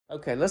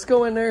Okay, let's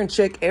go in there and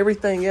check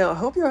everything out.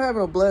 Hope you're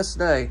having a blessed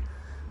day.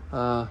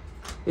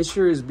 It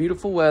sure is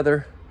beautiful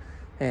weather,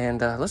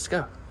 and let's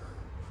go.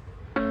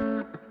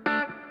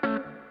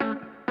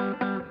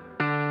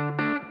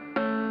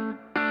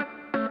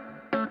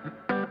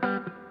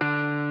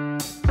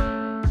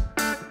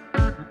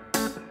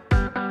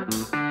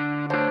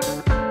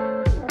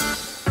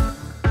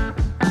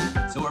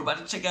 So we're about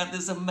to check out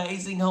this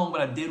amazing home,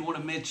 but I did want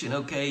to mention,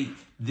 okay,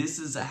 this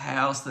is a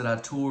house that I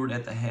toured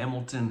at the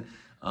Hamilton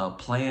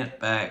plant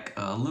back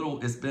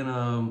it's been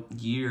a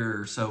year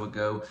or so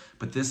ago,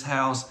 but this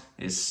house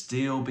is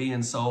still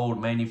being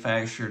sold,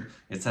 manufactured.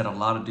 It's at a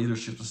lot of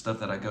dealerships and stuff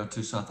that I go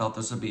to, so I thought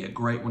this would be a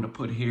great one to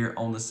put here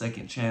on the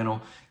second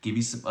channel, give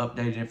you some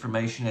updated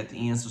information at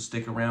the end, so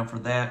stick around for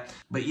that.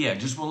 But yeah,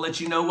 just want to let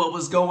you know what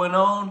was going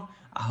on.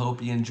 I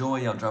hope you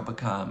enjoy. Y'all drop a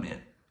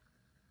comment.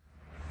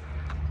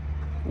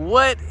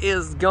 What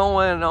is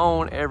going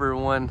on,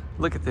 everyone?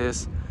 Look at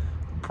this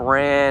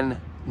brand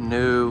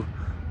new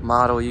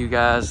model, you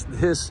guys.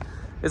 This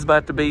is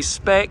about to be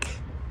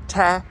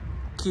spectacular.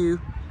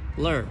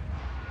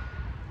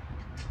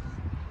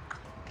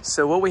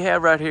 So what we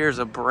have right here is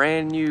a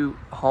brand new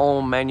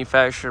home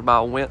manufactured by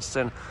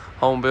Winston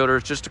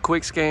Homebuilders. Just a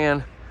quick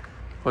scan.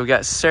 We've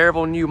got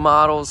several new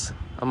models.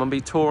 I'm gonna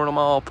be touring them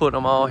all, putting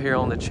them all here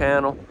on the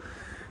channel.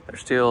 They're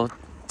still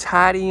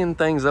tidying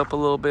things up a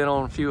little bit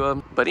on a few of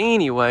them. But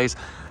anyways,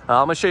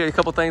 I'm gonna show you a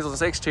couple things on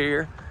this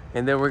exterior,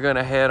 and then we're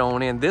gonna head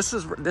on in. This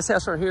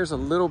house right here is a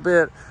little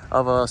bit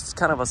of a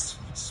kind of a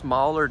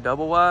smaller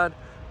double wide,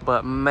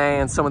 but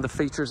man, some of the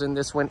features in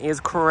this one is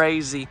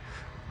crazy.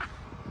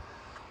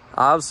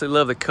 I obviously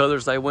love the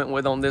colors they went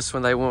with on this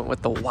one. They went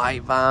with the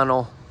white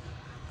vinyl.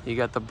 You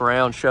got the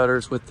brown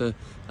shutters with the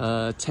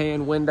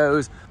tan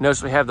windows.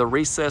 Notice we have the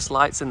recessed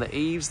lights in the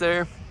eaves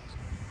there.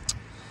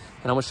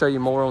 And I'm gonna show you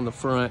more on the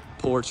front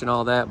porch and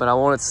all that, but I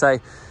wanted to say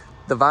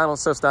the vinyl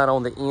stuff's not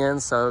on the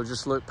end, so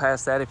just look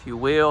past that if you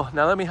will.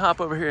 Now let me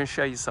hop over here and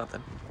show you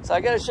something. So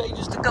I gotta show you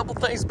just a couple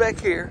things back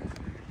here,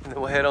 and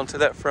then we'll head on to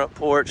that front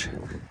porch.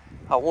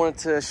 I wanted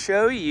to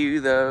show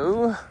you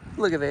though,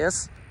 look at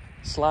this,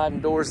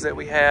 sliding doors that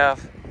we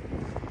have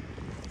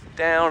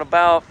down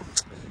about,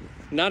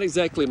 not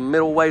exactly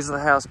middle ways of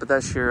the house, but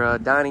that's your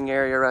dining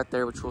area right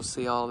there, which we'll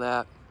see all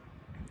that.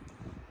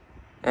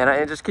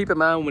 And just keep in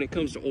mind when it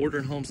comes to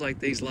ordering homes like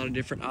these, a lot of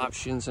different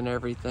options and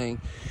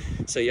everything.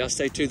 So y'all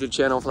stay tuned to the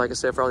channel, like I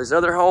said, for all these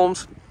other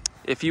homes.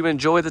 If you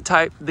enjoy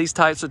these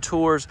types of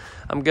tours,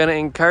 I'm gonna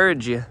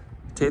encourage you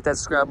to hit that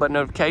subscribe button,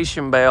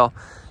 notification bell,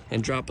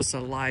 and drop us a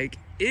like,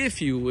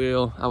 if you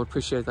will. I would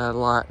appreciate that a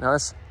lot. Now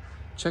let's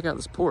check out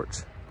this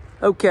porch.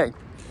 Okay,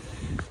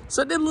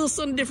 so I did a little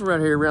something different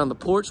right here around the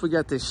porch. We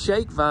got this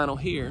shake vinyl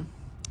here,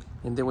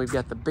 and then we've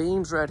got the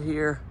beams right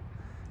here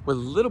with a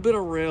little bit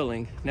of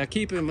railing. Now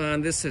keep in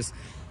mind,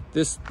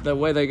 the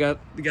way they got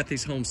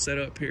these homes set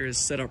up here is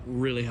set up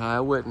really high.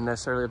 It wouldn't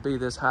necessarily be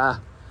this high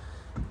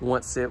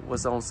once it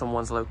was on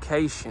someone's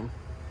location.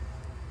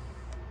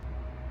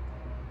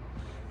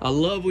 I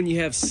love when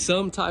you have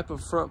some type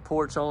of front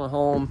porch on a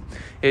home.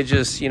 It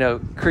just, you know,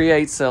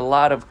 creates a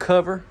lot of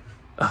cover.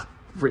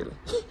 Really.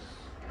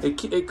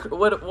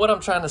 What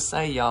I'm trying to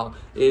say, y'all,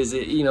 is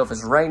you know, if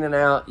it's raining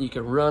out, you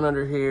can run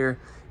under here,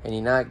 and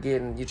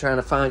you're trying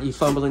to find, you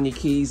fumbling your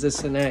keys,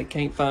 this and that,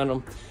 can't find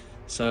them.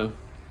 So,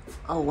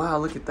 oh wow,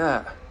 look at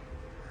that.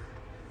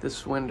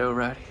 This window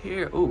right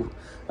here. Ooh.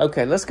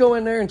 Okay, let's go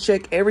in there and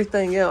check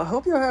everything out.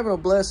 Hope you're having a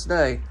blessed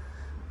day.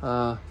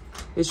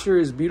 It sure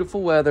is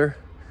beautiful weather,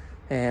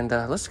 and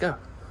let's go.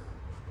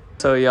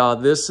 So y'all,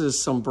 this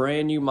is some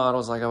brand new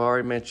models, like I've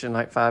already mentioned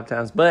like 5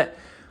 times, but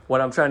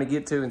what I'm trying to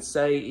get to and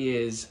say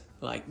is,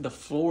 like, the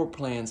floor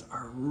plans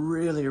are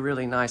really,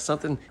 really nice. I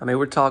mean,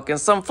 we're talking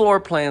some floor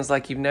plans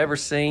like you've never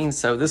seen,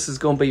 so this is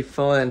gonna be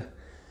fun.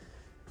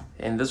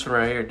 And this one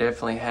right here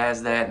definitely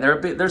has that.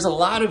 There's a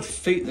lot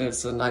of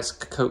there's a nice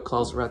coat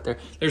closet right there.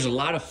 There's a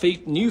lot of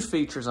new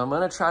features I'm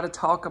gonna try to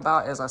talk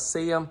about as I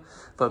see them,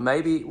 but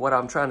maybe what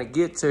I'm trying to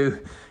get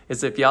to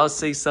is if y'all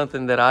see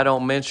something that I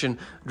don't mention,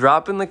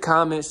 drop in the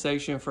comment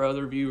section for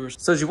other viewers.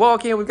 So as you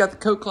walk in, we've got the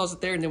coat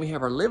closet there, and then we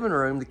have our living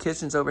room. The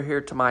kitchen's over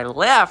here to my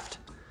left,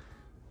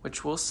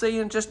 which we'll see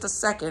in just a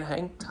second.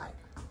 Hang tight.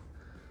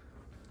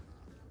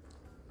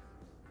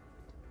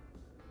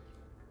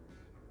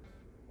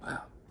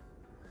 Wow.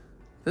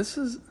 This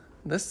is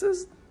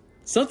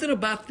something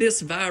about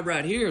this vibe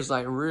right here is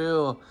like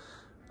real,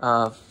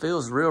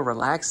 feels real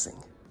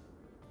relaxing.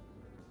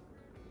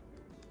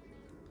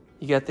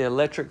 You got the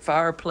electric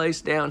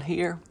fireplace down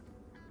here.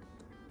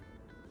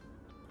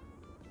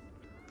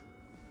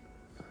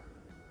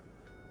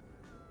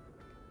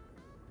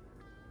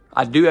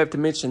 I do have to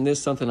mention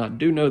this, something I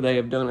do know they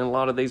have done in a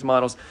lot of these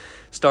models.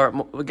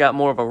 We got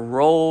more of a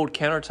rolled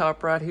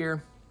countertop right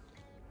here.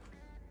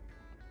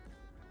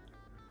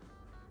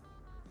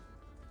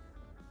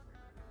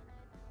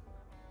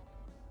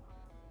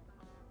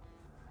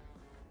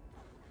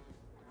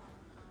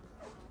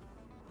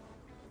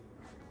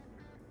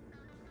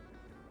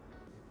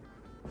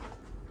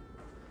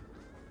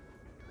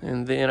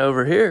 And then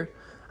over here,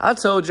 I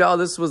told y'all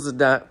this was a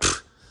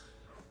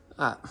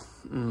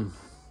Trying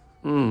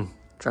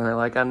to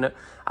like I know.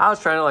 I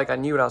was trying to like I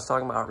knew what I was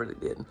talking about. I really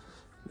didn't.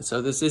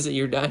 So this isn't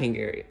your dining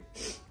area.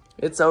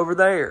 It's over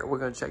there. We're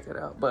gonna check it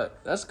out,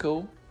 but that's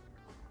cool.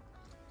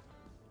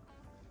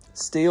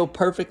 Still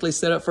perfectly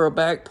set up for a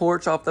back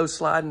porch off those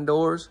sliding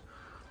doors.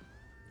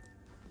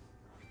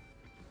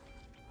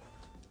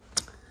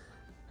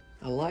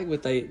 I like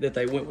that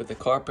they went with the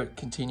carpet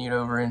continued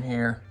over in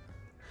here.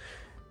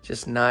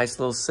 Just nice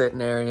little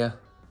sitting area.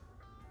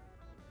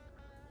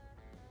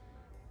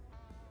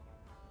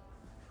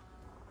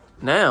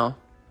 Now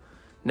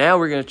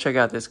we're gonna check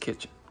out this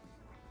kitchen.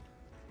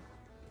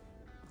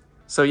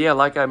 So yeah,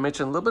 like I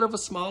mentioned, a little bit of a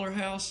smaller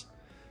house.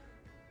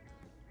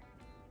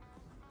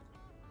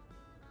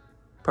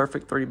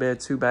 Perfect 3-bed,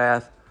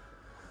 2-bath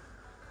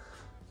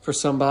for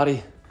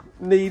somebody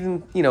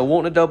needing, you know,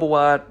 wanting a double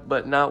wide,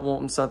 but not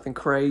wanting something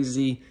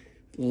crazy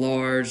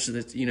large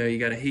that, you know, you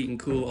got to heat and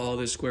cool all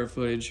this square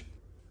footage.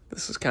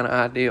 This is kind of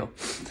ideal.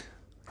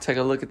 Take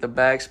a look at the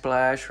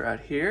backsplash right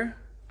here.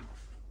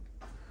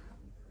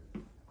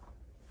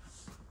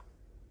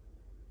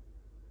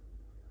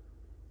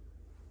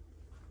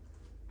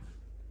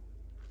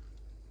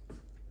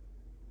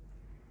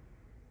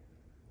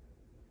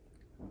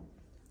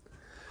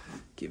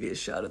 Give you a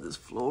shot of this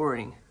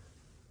flooring.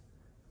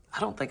 I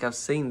don't think I've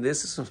seen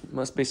this. This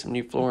must be some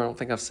new flooring. I don't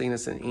think I've seen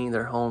this in any of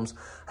their homes.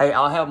 Hey,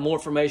 I'll have more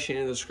information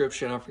in the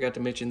description. I forgot to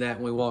mention that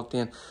when we walked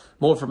in.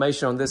 More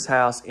information on this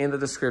house in the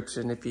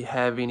description if you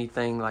have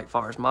anything like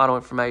far as model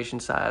information,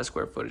 size,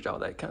 square footage, all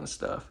that kind of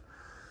stuff.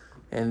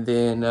 And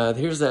then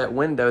here's that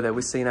window that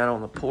we seen out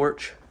on the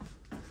porch.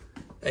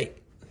 Hey.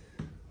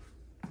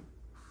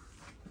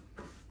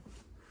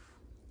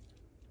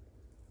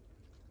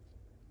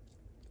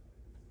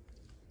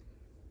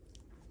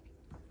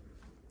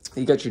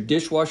 You got your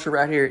dishwasher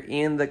right here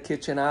in the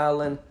kitchen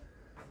island.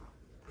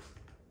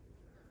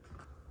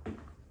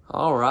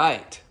 All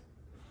right.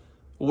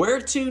 Where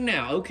to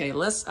now? Okay,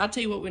 I'll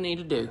tell you what we need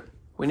to do.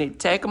 We need to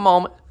take a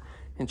moment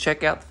and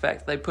check out the fact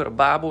that they put a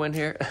Bible in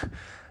here.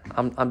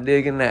 I'm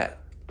digging that.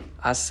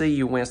 I see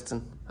you,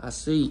 Winston. I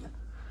see you.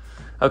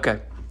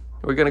 Okay,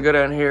 we're gonna go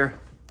down here,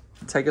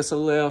 take us a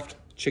left,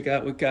 check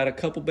out, we've got a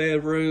couple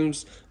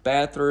bedrooms,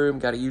 bathroom,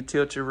 got a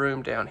utility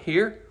room down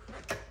here.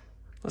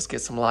 Let's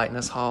get some light in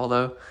this hall,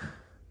 though.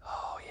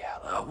 Oh,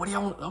 yeah. What do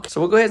y'all want? Okay.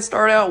 So we'll go ahead and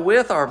start out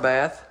with our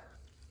bath.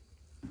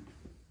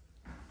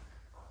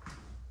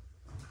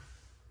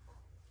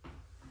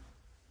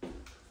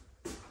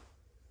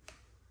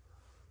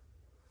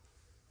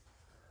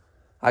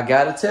 I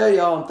got to tell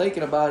y'all, I'm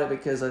thinking about it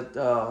because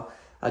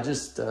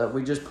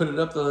we just put it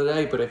up the other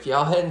day. But if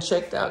y'all hadn't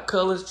checked out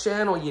Cullen's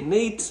channel, you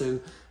need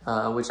to.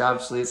 Which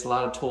obviously it's a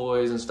lot of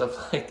toys and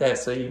stuff like that.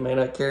 So you may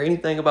not care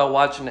anything about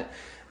watching it.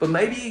 But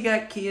maybe you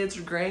got kids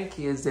or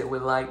grandkids that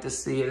would like to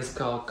see it. It's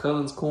called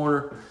Cullen's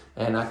Corner,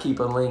 and I keep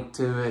a link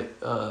to it,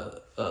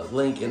 a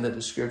link in the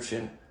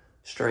description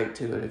straight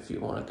to it if you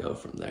want to go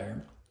from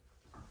there.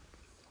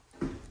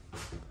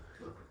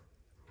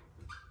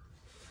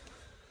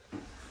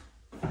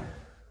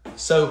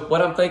 So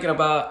what I'm thinking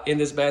about in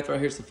this bathroom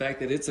here is the fact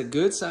that it's a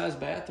good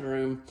sized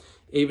bathroom,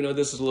 even though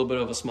this is a little bit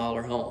of a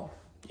smaller home.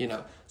 You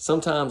know,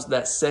 sometimes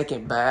that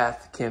second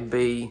bath can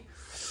be,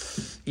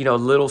 you know, a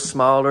little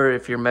smaller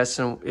if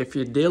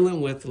you're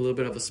dealing with a little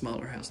bit of a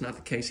smaller house. Not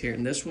the case here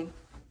in this one.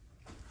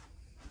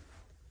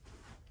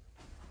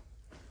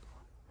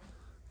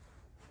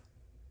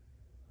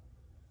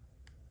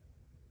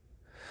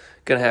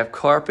 Gonna have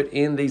carpet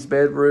in these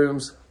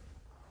bedrooms.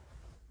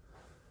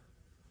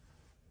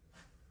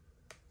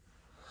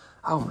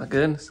 Oh my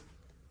goodness.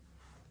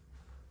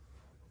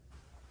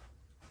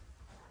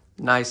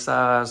 Nice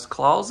size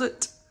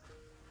closet.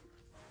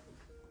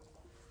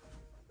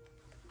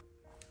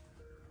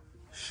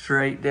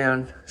 Straight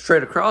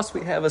across,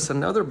 we have us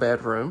another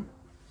bedroom.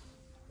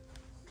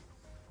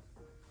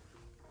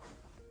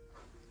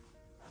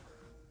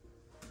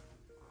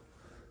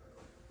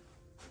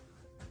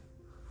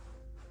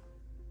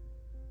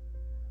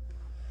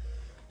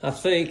 I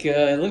think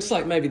it looks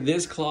like maybe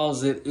this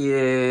closet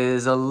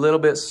is a little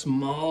bit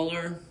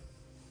smaller.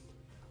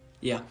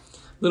 Yeah, a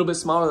little bit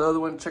smaller than the other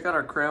one. Check out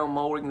our crown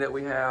molding that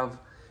we have.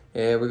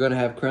 We're going to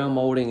have crown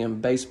molding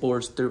and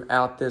baseboards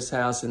throughout this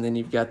house. And then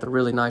you've got the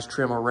really nice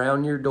trim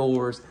around your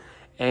doors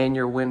and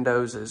your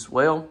windows as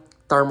well.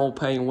 Thermal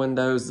pane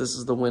windows. This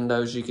is the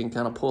windows you can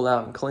kind of pull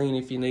out and clean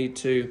if you need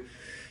to.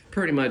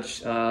 Pretty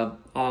much all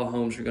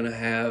homes are going to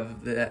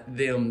have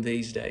them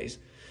these days.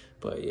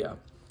 But yeah.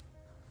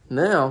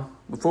 Now,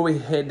 before we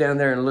head down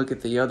there and look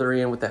at the other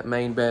end with that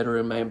main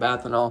bedroom, main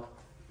bath and all,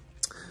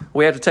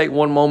 we have to take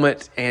one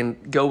moment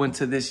and go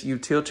into this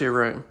utility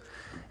room.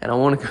 And I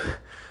want to go,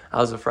 I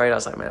was afraid, I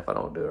was like, man, if I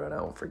don't do it right now,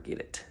 I won't forget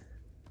it.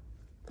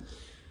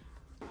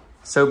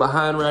 So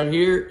behind right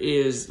here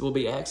will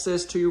be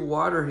access to your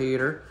water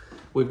heater.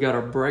 We've got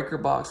our breaker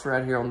box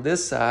right here on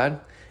this side.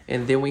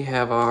 And then we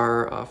have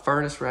our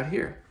furnace right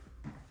here.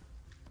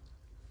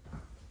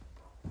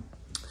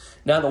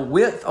 Now the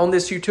width on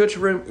this utility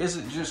room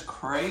isn't just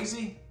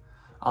crazy.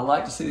 I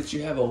like to see that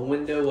you have a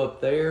window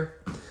up there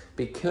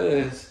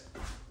because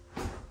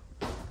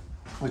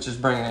which is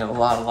bringing in a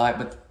lot of light.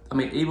 But I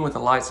mean, even with the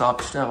lights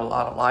off, you still have a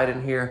lot of light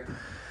in here.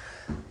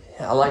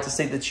 I like to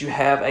see that you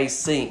have a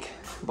sink.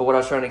 But what I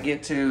was trying to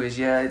get to is,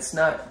 yeah, it's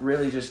not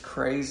really just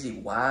crazy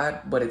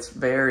wide, but it's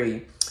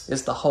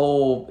this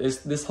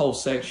whole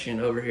section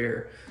over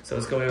here. So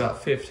it's going to be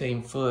about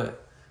 15 foot.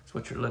 That's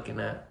what you're looking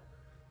at.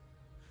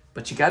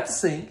 But you got the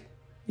sink.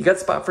 You got the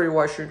spot for your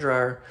washer and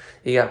dryer.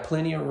 You got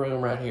plenty of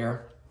room right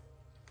here.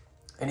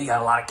 And you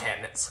got a lot of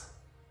cabinets.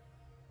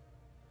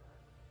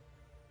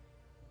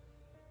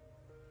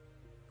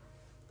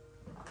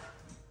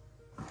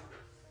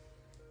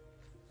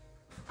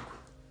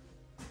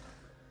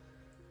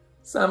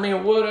 So, I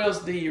mean, what else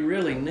do you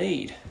really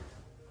need?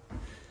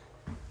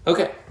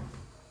 Okay.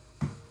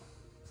 The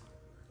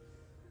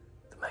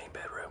main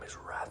bedroom is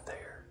right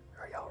there.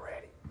 Are y'all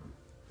ready?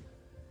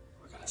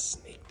 We're gonna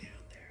sneak down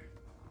there.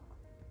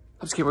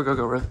 I'm just kidding, we're gonna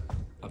go run.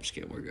 I'm just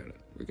kidding, we're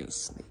gonna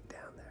sneak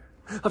down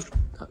there.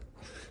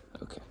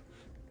 Okay.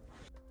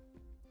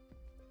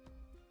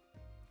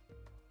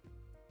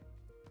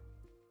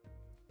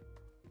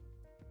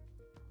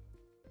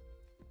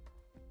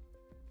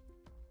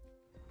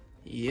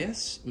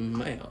 Yes,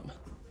 ma'am.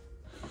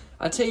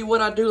 I tell you what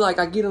I do like.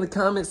 I get in the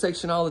comment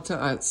section all the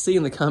time. I see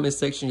in the comment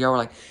section, y'all are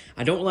like,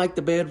 I don't like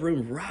the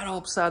bedroom right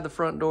outside the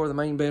front door of the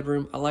main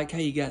bedroom. I like how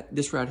you got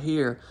this right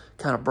here,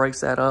 kind of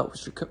breaks that up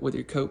with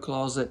your coat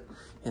closet.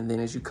 And then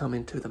as you come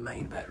into the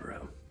main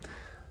bedroom,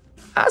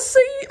 I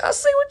see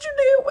what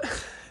you did.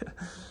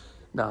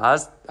 No,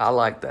 I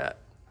like that.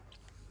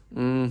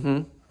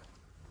 Mm-hmm.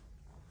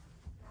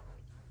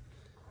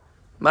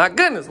 My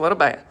goodness, what a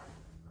bath.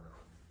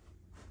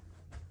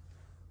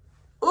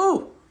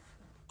 Ooh,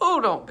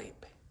 don't beat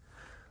me.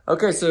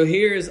 Okay, so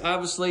here is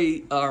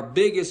obviously our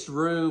biggest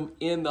room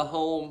in the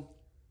home.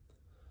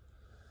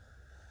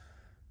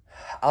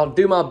 I'll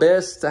do my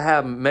best to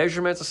have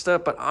measurements and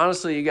stuff, but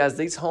honestly, you guys,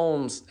 these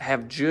homes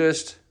have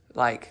just,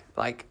 like,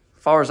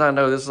 far as I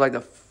know, this is like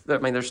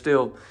they're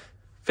still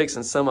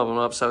fixing some of them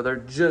up, so they're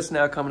just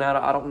now coming out.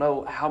 I don't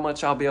know how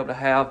much I'll be able to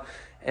have.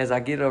 As I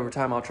get it over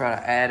time, I'll try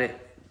to add it.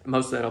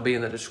 Most of that will be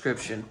in the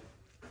description.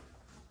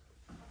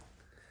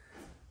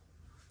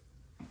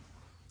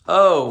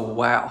 Oh,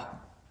 wow.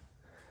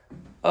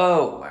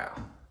 Oh, wow.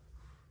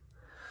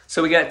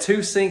 So we got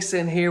two sinks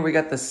in here. We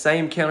got the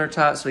same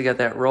countertops. So we got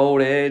that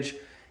rolled edge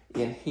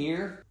in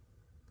here.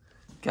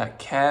 Got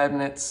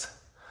cabinets.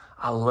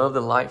 I love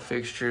the light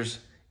fixtures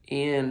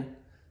in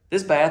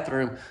this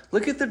bathroom.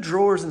 Look at the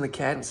drawers and the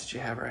cabinets that you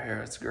have right here.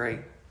 That's great.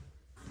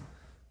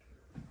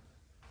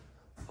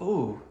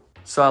 Oh,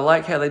 so I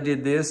like how they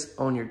did this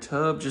on your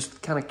tub.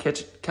 Just kind of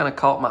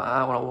caught my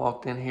eye when I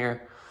walked in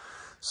here.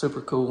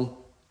 Super cool.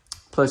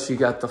 Plus you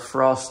got the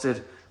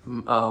frosted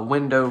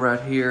window right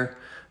here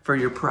for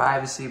your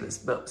privacy,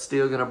 but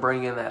still gonna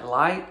bring in that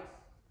light.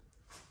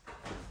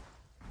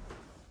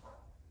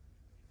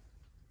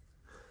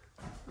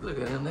 Look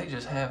at them, they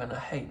just having a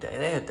heyday.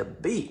 They at the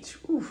beach.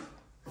 Oof.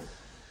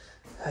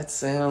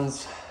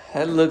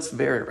 That looks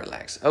very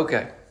relaxed.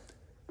 Okay,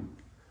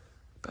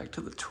 back to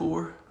the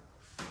tour.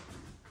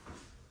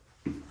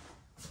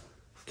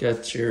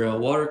 Got your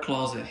water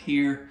closet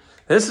here.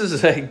 This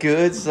is a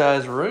good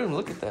sized room.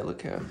 Look at that,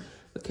 look how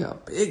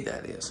big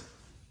that is.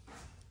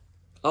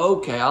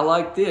 Okay, I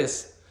like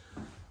this.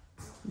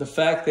 The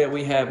fact that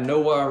we have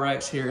no wire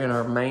racks here in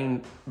our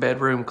main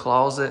bedroom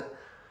closet,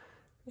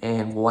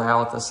 and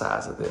wow at the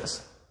size of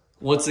this.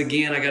 Once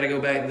again, I gotta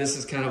go back, this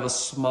is kind of a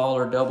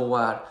smaller double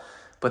wide,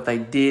 but they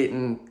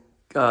didn't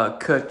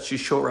cut you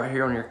short right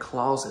here on your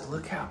closet.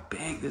 Look how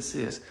big this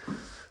is.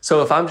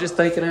 So if I'm just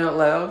thinking out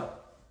loud,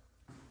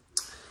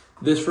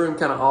 this room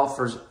kind of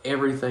offers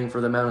everything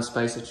for the amount of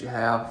space that you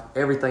have,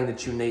 everything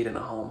that you need in a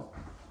home.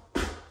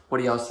 What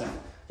do y'all say?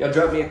 Y'all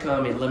drop me a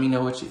comment. Let me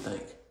know what you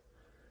think.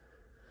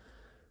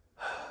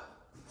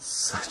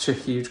 Such a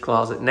huge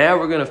closet. Now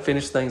we're going to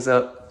finish things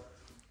up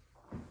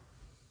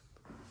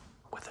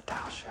with a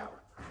tile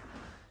shower.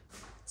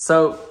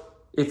 So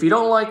if you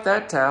don't like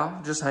that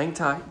towel, just hang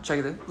tight. Check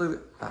it out.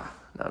 Look at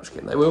no, I'm just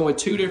kidding. They went with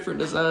two different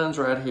designs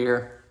right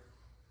here.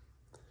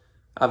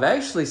 I've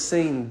actually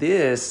seen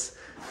this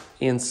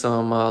in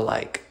some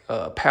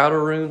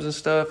powder rooms and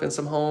stuff in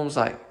some homes,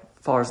 like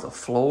as far as the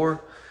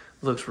floor.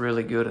 Looks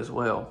really good as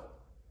well.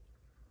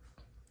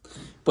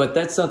 But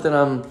that's something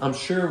I'm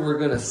sure we're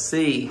gonna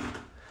see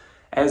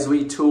as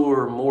we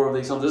tour more of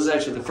these homes. This is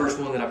actually the first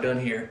one that I've done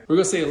here. We're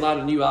gonna see a lot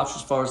of new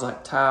options as far as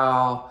like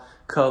tile,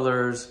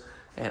 colors,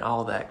 and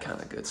all that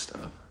kind of good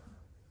stuff.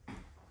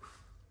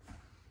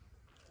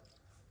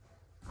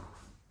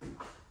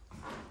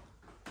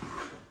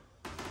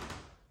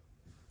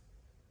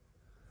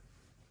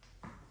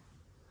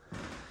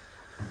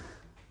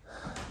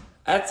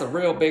 That's a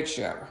real big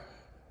shower.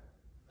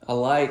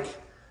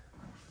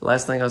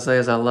 Last thing I'll say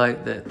is I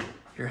like that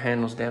your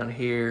handle's down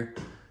here,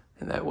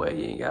 and that way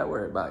you ain't gotta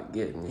worry about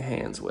getting your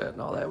hands wet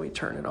and all that. We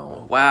turn it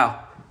on.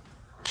 Wow.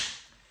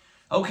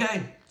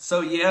 Okay,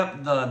 so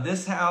yeah,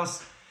 this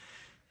house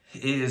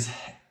is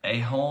a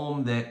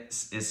home that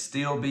is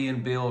still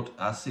being built.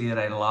 I see it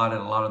a lot at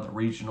a lot of the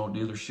regional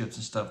dealerships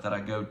and stuff that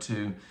I go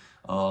to.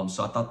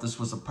 So I thought this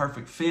was a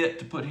perfect fit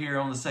to put here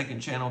on the second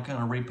channel, kind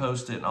of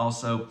repost it, and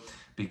also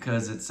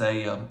because it's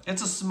a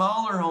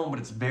smaller home, but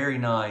it's very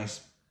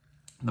nice.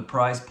 The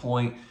price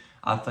point,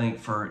 I think,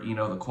 for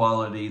the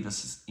quality, the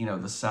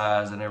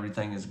size and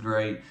everything is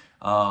great.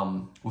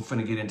 We're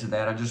finna get into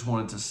that. I just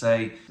wanted to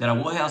say that I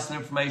will have some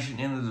information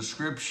in the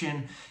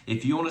description.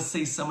 If you want to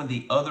see some of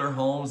the other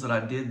homes that I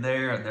did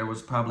there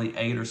was probably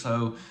 8 or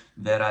so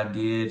that I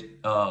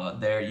did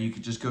there. You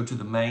could just go to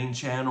the main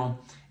channel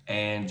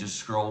and just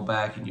scroll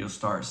back, and you'll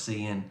start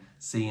seeing,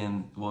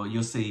 well,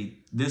 you'll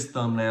see this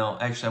thumbnail.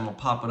 Actually, I'm gonna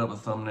pop it up a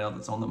thumbnail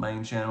that's on the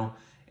main channel.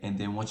 And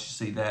then once you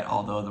see that,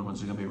 all the other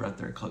ones are gonna be right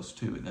there close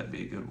to it. That'd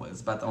be a good way.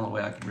 It's about the only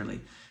way I can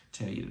really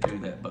tell you to do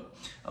that. But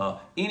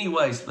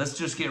anyways, let's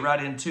just get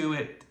right into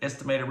it.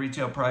 Estimated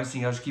retail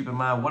pricing. Y'all just keep in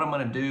mind, what I'm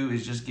gonna do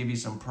is just give you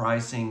some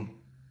pricing,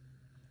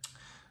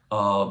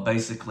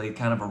 basically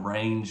kind of a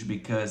range,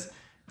 because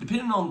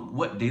depending on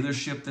what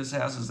dealership this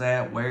house is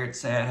at, where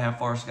it's at, how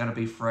far it's gotta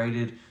be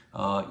freighted,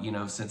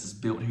 since it's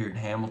built here in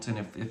Hamilton,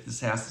 if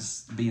this house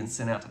is being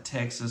sent out to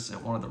Texas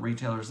at one of the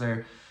retailers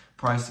there,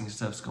 pricing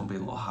stuff's gonna be a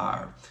little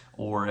higher.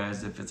 Or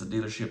as if it's a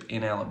dealership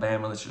in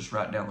Alabama that's just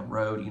right down the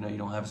road, you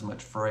don't have as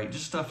much freight,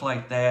 just stuff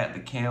like that,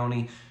 the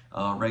county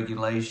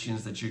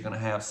regulations that you're gonna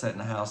have setting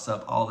the house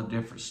up, all the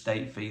different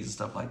state fees and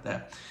stuff like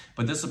that.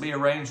 But this will be a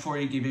range for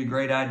you, give you a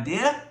great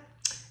idea.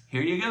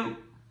 Here you go.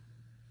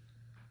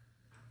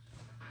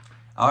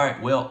 All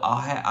right, well,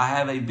 I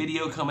have a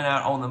video coming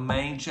out on the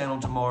main channel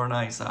tomorrow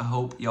night, so I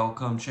hope y'all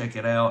come check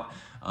it out.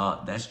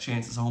 That's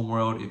Chance's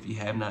Homeworld. If you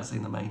have not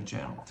seen the main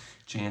channel,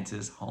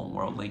 Chance's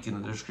Homeworld, link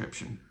in the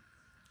description.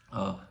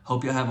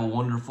 Hope you have a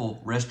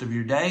wonderful rest of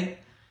your day,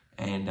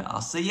 and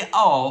I'll see you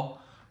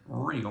all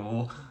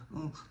real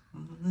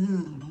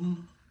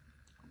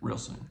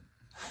soon.